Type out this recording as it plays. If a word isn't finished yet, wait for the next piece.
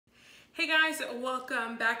Hey guys,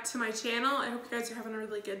 welcome back to my channel. I hope you guys are having a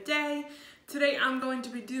really good day. Today I'm going to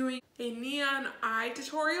be doing a neon eye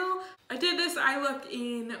tutorial. I did this eye look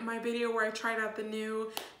in my video where I tried out the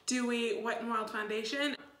new Dewey Wet n Wild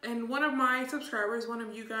foundation, and one of my subscribers, one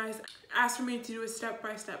of you guys, asked for me to do a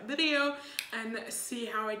step-by-step video and see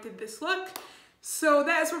how I did this look. So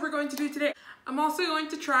that is what we're going to do today. I'm also going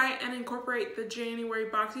to try and incorporate the January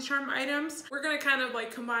BoxyCharm items. We're going to kind of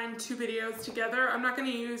like combine two videos together. I'm not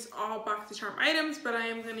going to use all BoxyCharm items, but I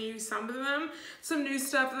am going to use some of them, some new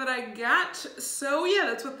stuff that I got. So yeah,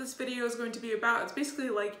 that's what this video is going to be about. It's basically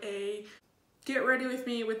like a get ready with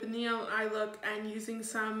me with the neon eye look and using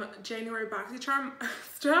some January BoxyCharm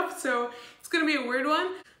stuff. So it's going to be a weird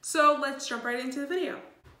one. So let's jump right into the video.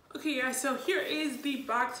 Okay guys, so here is the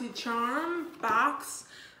BoxyCharm box.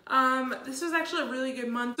 This is actually a really good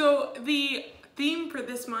month. So the theme for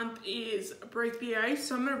this month is break the ice.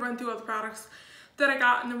 So I'm going to run through all the products that I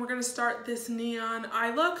got, and then we're going to start this neon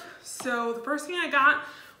eye look. So the first thing I got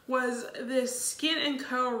was this Skin &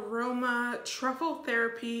 Co. Aroma Truffle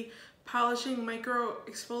Therapy Polishing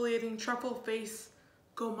Micro-Exfoliating Truffle Face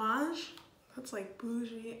Gommage. That's like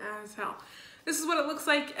bougie as hell. This is what it looks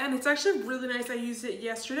like, and it's actually really nice. I used it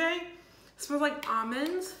yesterday. It smells like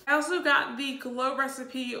almonds. I also got the Glow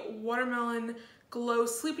Recipe Watermelon Glow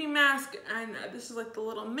Sleeping Mask, and this is like the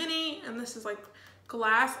little mini, and this is like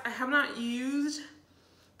glass. I have not used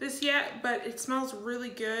this yet, but it smells really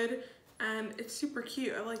good, and it's super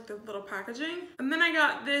cute. I like the little packaging. And then I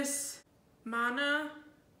got this Mana?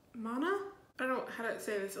 I don't know how to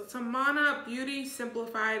say this. It's a Mana Beauty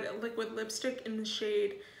Simplified Liquid Lipstick in the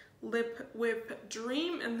shade Lip Whip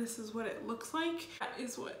Dream, and this is what it looks like. That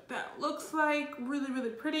is what that looks like. Really,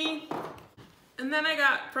 really pretty. And then I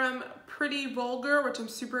got from Pretty Vulgar, which I'm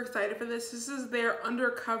super excited for this. This is their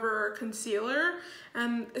Undercover Concealer,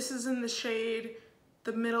 and this is in the shade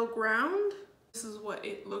The Middle Ground. This is what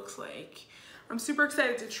it looks like. I'm super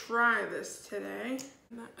excited to try this today.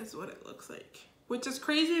 And that is what it looks like. Which is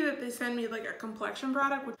crazy that they send me like a complexion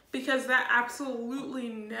product, because that absolutely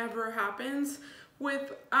never happens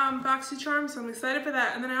with BoxyCharm, so I'm excited for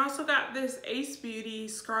that. And then I also got this Ace Beauty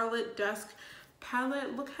Scarlet Dusk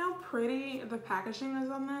palette. Look how pretty the packaging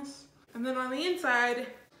is on this. And then on the inside,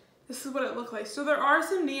 this is what it looked like. So there are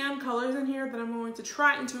some neon colors in here that I'm going to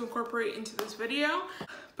try and to incorporate into this video,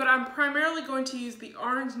 but I'm primarily going to use the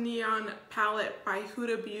Orange Neon palette by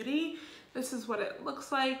Huda Beauty. This is what it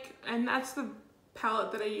looks like, and that's the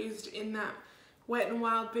palette that I used in that Wet n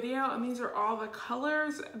Wild video, and these are all the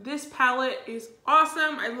colors. This palette is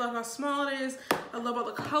awesome. I love how small it is. I love all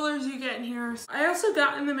the colors you get in here. I also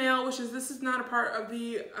got in the mail, which is, this is not a part of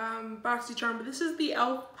the BoxyCharm, but this is the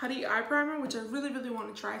e.l.f. Putty Eye Primer, which I really, really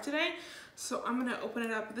want to try today. So I'm gonna open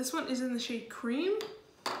it up. This one is in the shade Cream.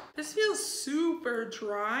 This feels super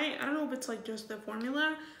dry. I don't know if it's like just the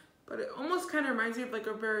formula, but it almost kind of reminds me of like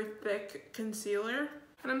a very thick concealer.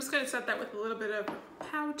 And I'm just gonna set that with a little bit of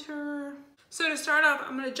powder. So to start off,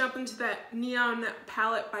 I'm gonna jump into that neon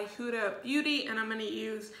palette by Huda Beauty, and I'm gonna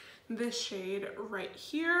use this shade right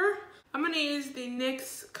here. I'm gonna use the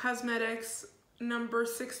NYX Cosmetics number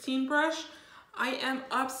 16 brush. I am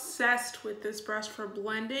obsessed with this brush for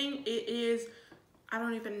blending. It is, I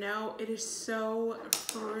don't even know, it is so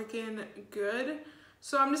freaking good.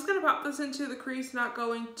 So I'm just gonna pop this into the crease, not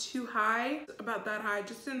going too high, about that high,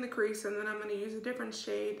 just in the crease, and then I'm gonna use a different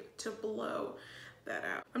shade to blow that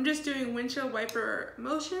out. I'm just doing windshield wiper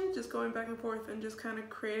motion, just going back and forth and just kind of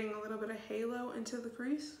creating a little bit of halo into the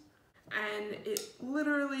crease. And it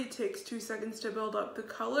literally takes 2 seconds to build up the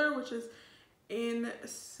color, which is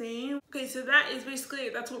insane. Okay, so that is basically,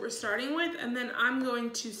 that's what we're starting with. And then I'm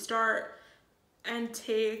going to start and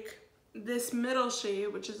take this middle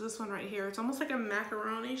shade, which is this one right here. It's almost like a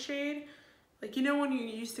macaroni shade. Like, you know when you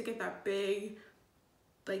used to get that big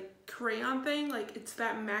like crayon thing, like it's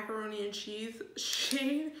that macaroni and cheese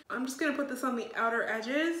shade. I'm just gonna put this on the outer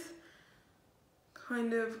edges,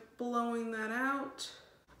 kind of blowing that out.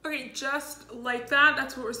 Okay, just like that,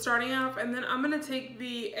 that's what we're starting off. And then I'm gonna take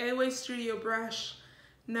the Away Studio brush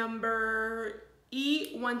number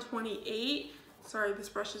E128. Sorry, this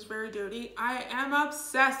brush is very dirty. I am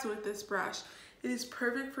obsessed with this brush. It is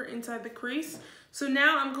perfect for inside the crease. So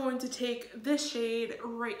now I'm going to take this shade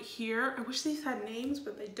right here. I wish these had names,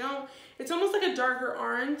 but they don't. It's almost like a darker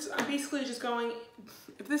orange. I'm basically just going,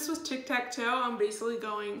 if this was tic-tac-toe, I'm basically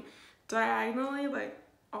going diagonally, like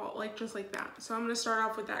all, like just like that. So I'm gonna start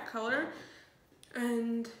off with that color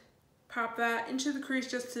and pop that into the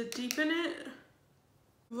crease just to deepen it.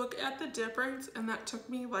 Look at the difference, and that took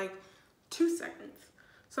me like 2 seconds.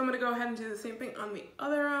 So I'm gonna go ahead and do the same thing on the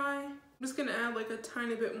other eye. I'm just gonna add like a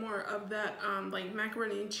tiny bit more of that like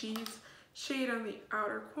macaroni and cheese shade on the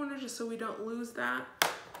outer corner just so we don't lose that.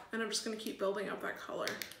 And I'm just gonna keep building up that color.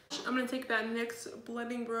 I'm gonna take that NYX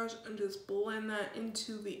blending brush and just blend that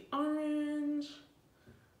into the orange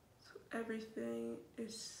so everything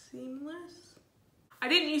is seamless. I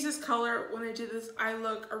didn't use this color when I did this eye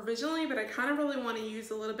look originally, but I kind of really want to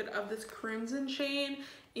use a little bit of this crimson shade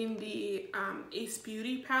in the Ace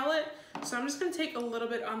Beauty palette. So I'm just going to take a little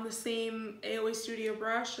bit on the same AOA Studio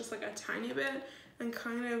brush, just like a tiny bit, and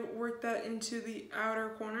kind of work that into the outer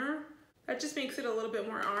corner. That just makes it a little bit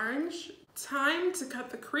more orange. Time to cut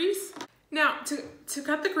the crease. Now, to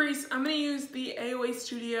cut the crease, I'm going to use the AOA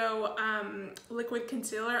Studio liquid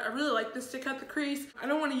concealer. I really like this to cut the crease. I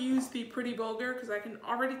don't want to use the Pretty Vulgar because I can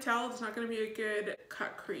already tell it's not going to be a good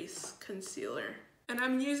cut crease concealer. And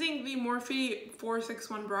I'm using the Morphe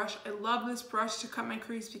 461 brush. I love this brush to cut my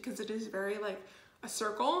crease because it is very like a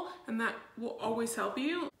circle, and that will always help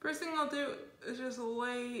you. First thing I'll do is just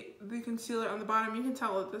lay the concealer on the bottom. You can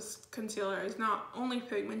tell that this concealer is not only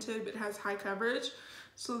pigmented, but has high coverage.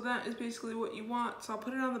 So that is basically what you want. So I'll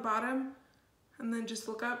put it on the bottom and then just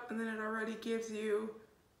look up, and then it already gives you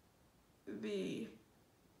the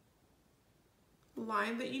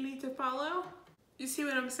line that you need to follow. You see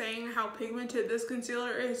what I'm saying? How pigmented this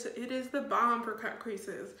concealer is? It is the bomb for cut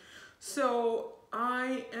creases. So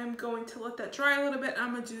I am going to let that dry a little bit.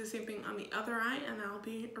 I'm gonna do the same thing on the other eye, and I'll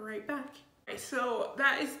be right back. Okay, so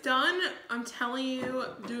that is done. I'm telling you,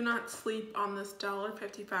 do not sleep on this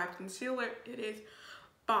 $1.55 concealer. It is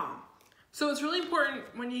bomb. So it's really important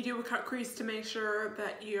when you do a cut crease to make sure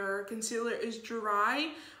that your concealer is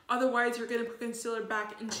dry. Otherwise, you're gonna put concealer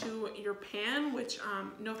back into your pan, which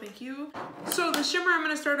no thank you. So the shimmer I'm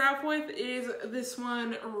gonna start off with is this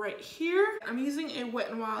one right here. I'm using a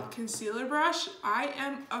Wet n Wild concealer brush. I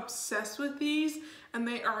am obsessed with these, and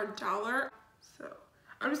they are $1. So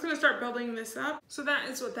I'm just gonna start building this up. So that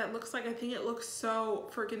is what that looks like. I think it looks so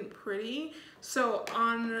freaking pretty. So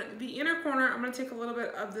on the inner corner, I'm gonna take a little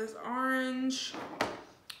bit of this orange,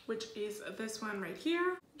 which is this one right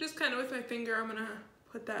here. Just kind of with my finger, I'm gonna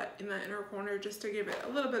put that in that inner corner just to give it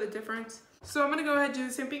a little bit of difference. So I'm gonna go ahead and do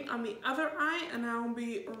the same thing on the other eye, and I'll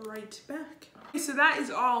be right back. Okay, so that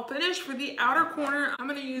is all finished. For the outer corner, I'm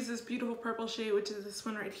gonna use this beautiful purple shade, which is this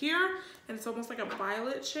one right here, and it's almost like a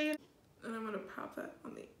violet shade. And I'm gonna pop that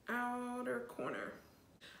on the outer corner.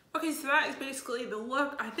 Okay, so that is basically the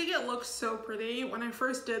look. I think it looks so pretty. When I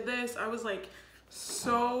first did this, I was like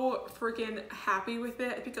so freaking happy with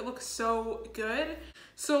it. I think it looks so good.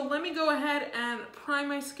 So let me go ahead and prime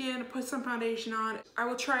my skin, put some foundation on. I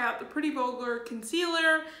will try out the Pretty Vulgar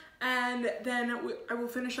concealer, and then I will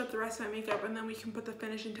finish up the rest of my makeup, and then we can put the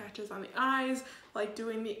finishing touches on the eyes, like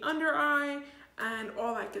doing the under eye and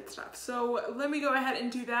all that good stuff. So let me go ahead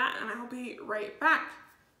and do that, and I'll be right back.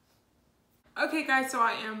 Okay guys, so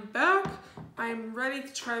I am back. I'm ready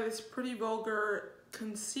to try this Pretty Vulgar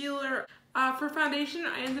concealer. For foundation,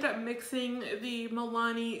 I ended up mixing the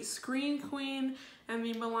Milani Screen Queen and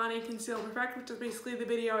the Milani Conceal Perfect, which is basically the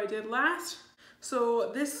video I did last.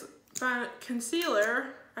 So this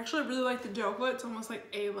concealer, actually I really like the doe foot. It's almost like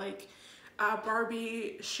a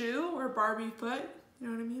Barbie shoe or Barbie foot, you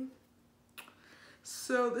know what I mean?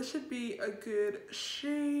 So this should be a good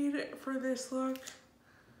shade for this look.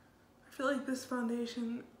 I feel like this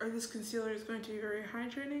foundation or this concealer is going to be very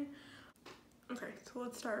hydrating. Okay, so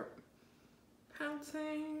let's start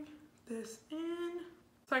pouncing this in.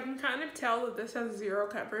 So I can kind of tell that this has zero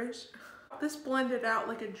coverage. This blended out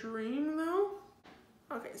like a dream though.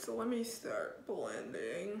 Okay, so let me start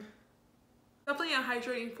blending. Definitely a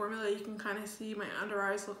hydrating formula. You can kind of see my under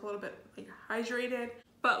eyes look a little bit like hydrated,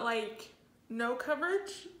 but like no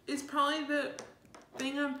coverage is probably the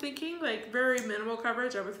thing I'm thinking. Like very minimal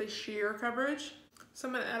coverage, I would say sheer coverage. So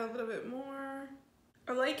I'm gonna add a little bit more.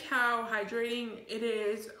 I like how hydrating it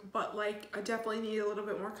is, but like I definitely need a little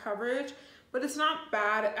bit more coverage, but it's not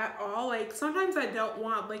bad at all. Like sometimes I don't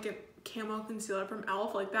want like a camo concealer from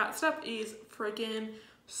e.l.f. Like that stuff is freaking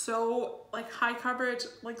so like high coverage.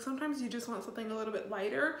 Like sometimes you just want something a little bit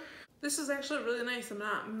lighter. This is actually really nice. I'm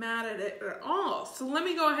not mad at it at all. So let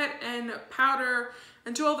me go ahead and powder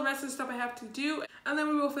and do all the rest of the stuff I have to do, and then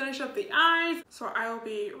we will finish up the eyes. So I will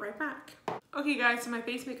be right back. Okay guys, so my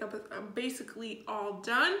face makeup is basically all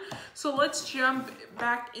done. So let's jump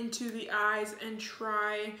back into the eyes and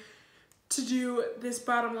try to do this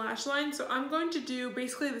bottom lash line. So I'm going to do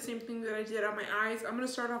basically the same thing that I did on my eyes. I'm gonna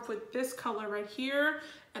start off with this color right here,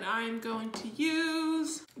 and I'm going to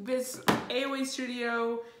use this AOA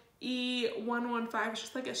Studio E115. It's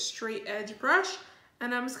just like a straight edge brush,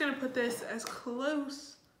 and I'm just gonna put this as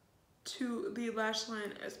close to the lash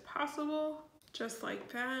line as possible, just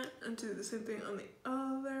like that, and do the same thing on the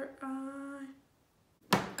other eye.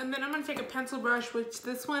 And then I'm gonna take a pencil brush, which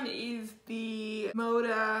this one is the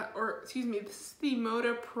Moda, or excuse me, this is the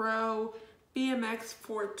Moda Pro BMX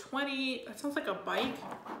 420. That sounds like a bike.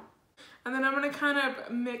 And then I'm gonna kind of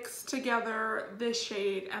mix together this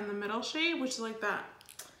shade and the middle shade, which is like that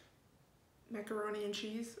macaroni and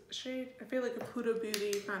cheese shade. I feel like if Huda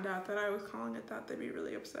Beauty found out that I was calling it that, they'd be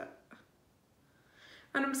really upset.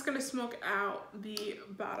 And I'm just gonna smoke out the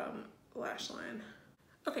bottom lash line.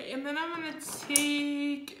 Okay, and then I'm gonna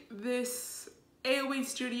take this AOA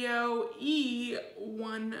Studio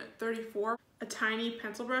E134, a tiny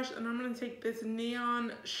pencil brush, and I'm gonna take this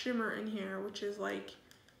neon shimmer in here, which is like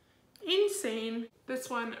insane. This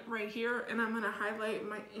one right here, and I'm gonna highlight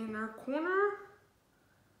my inner corner.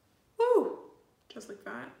 Woo! Just like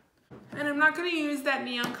that. And I'm not gonna use that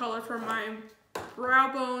neon color for my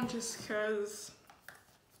brow bone just because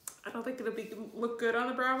I don't think it'll look good on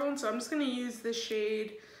the brow bone, so I'm just gonna use the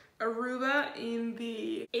shade Aruba in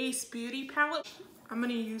the Ace Beauty palette. I'm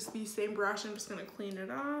gonna use the same brush, I'm just gonna clean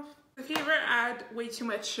it off. If you ever add way too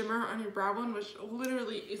much shimmer on your brow bone, which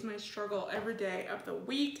literally is my struggle every day of the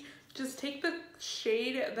week, just take the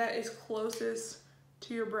shade that is closest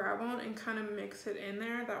to your brow bone and kind of mix it in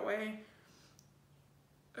there. That way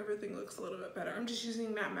everything looks a little bit better. I'm just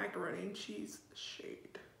using that macaroni and cheese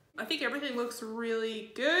shade. I think everything looks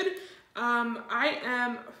really good. I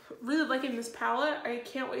am really liking this palette. I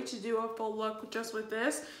can't wait to do a full look just with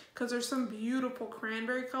this because there's some beautiful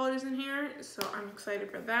cranberry colors in here, so I'm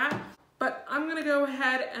excited for that. But I'm gonna go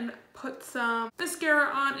ahead and put some mascara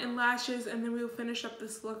on and lashes, and then we'll finish up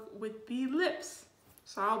this look with the lips.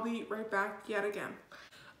 So I'll be right back yet again.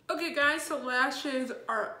 Okay guys, so lashes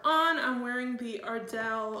are on. I'm wearing the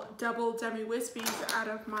Ardell Double Demi Wispies out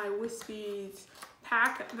of my Wispies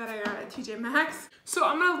pack that I got at TJ Maxx. So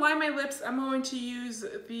I'm gonna line my lips. I'm going to use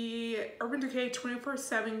the Urban Decay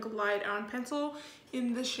 24/7 Glide On Pencil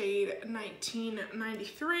in the shade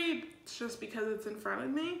 1993, just because it's in front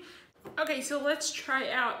of me. Okay, so let's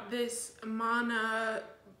try out this Mana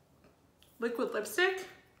liquid lipstick.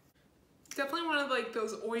 It's definitely one of like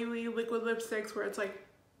those oily liquid lipsticks where it's like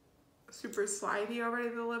super slidey already,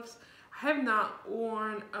 the lips. I have not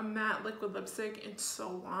worn a matte liquid lipstick in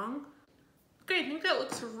so long. Okay, I think that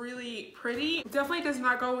looks really pretty. It definitely does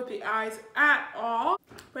not go with the eyes at all,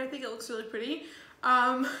 but I think it looks really pretty.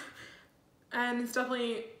 And it's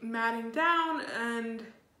definitely matting down, and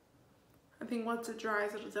I think once it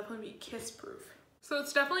dries, it'll definitely be kiss proof. So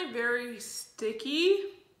it's definitely very sticky,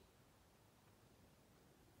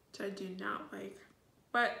 which I do not like,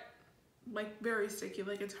 but like very sticky,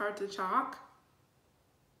 like it's hard to chalk.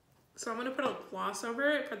 So I'm gonna put a gloss over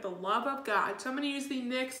it for the love of God. So I'm gonna use the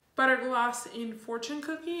NYX Butter Gloss in Fortune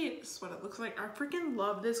Cookie. This is what it looks like. I freaking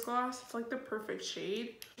love this gloss. It's like the perfect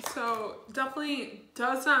shade. So definitely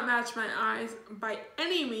does not match my eyes by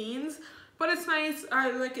any means, but it's nice.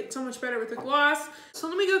 I like it so much better with the gloss. So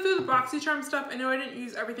let me go through the BoxyCharm stuff. I know I didn't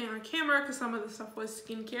use everything on camera because some of the stuff was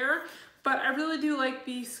skincare, but I really do like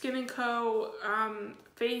the Skin & Co.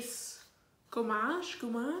 Face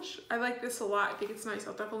gommage. I like this a lot. I think it's nice.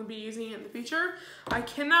 I'll definitely be using it in the future. I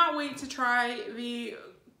cannot wait to try the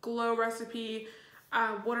Glow Recipe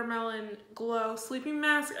Watermelon Glow Sleeping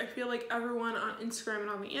Mask. I feel like everyone on Instagram and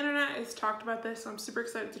on the internet has talked about this, so I'm super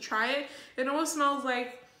excited to try it. It almost smells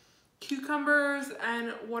like cucumbers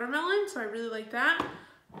and watermelon, so I really like that.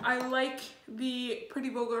 I like the Pretty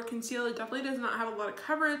Vulgar Concealer. It definitely does not have a lot of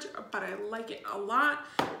coverage, but I like it a lot.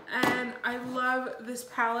 And I love this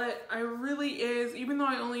palette. I really is, even though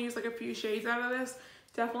I only use like a few shades out of this,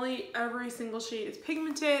 definitely every single shade is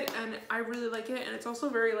pigmented, and I really like it. And it's also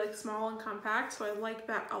very like small and compact, so I like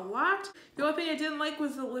that a lot. The only thing I didn't like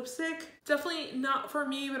was the lipstick. Definitely not for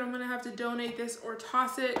me, but I'm gonna have to donate this or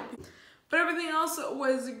toss it. But everything else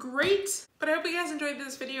was great. But I hope you guys enjoyed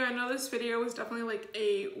this video. I know this video was definitely like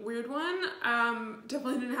a weird one.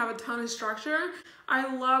 Definitely didn't have a ton of structure.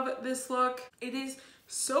 I love this look. It is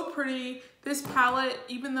so pretty. This palette,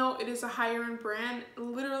 even though it is a higher end brand,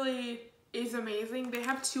 literally is amazing. They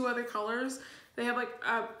have two other colors. They have like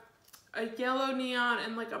a yellow neon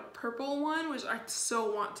and like a purple one, which I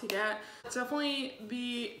so want to get. Definitely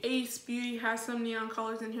the Ace Beauty has some neon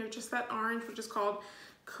colors in here, just that orange, which is called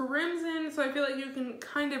Crimson. So I feel like you can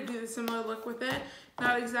kind of do the similar look with it.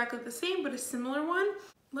 Not exactly the same, but a similar one.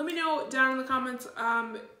 Let me know down in the comments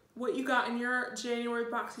what you got in your January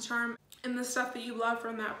BoxyCharm and the stuff that you love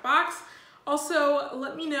from that box. Also,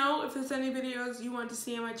 let me know if there's any videos you want to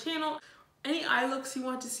see on my channel, any eye looks you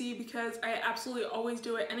want to see, because I absolutely always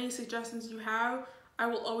do it. Any suggestions you have, I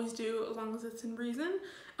will always do, as long as it's in reason.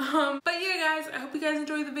 But yeah guys, I hope you guys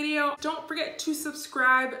enjoyed the video. Don't forget to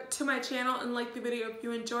subscribe to my channel and like the video if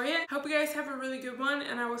you enjoy it. Hope you guys have a really good one,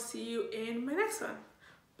 and I will see you in my next one.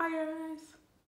 Bye guys.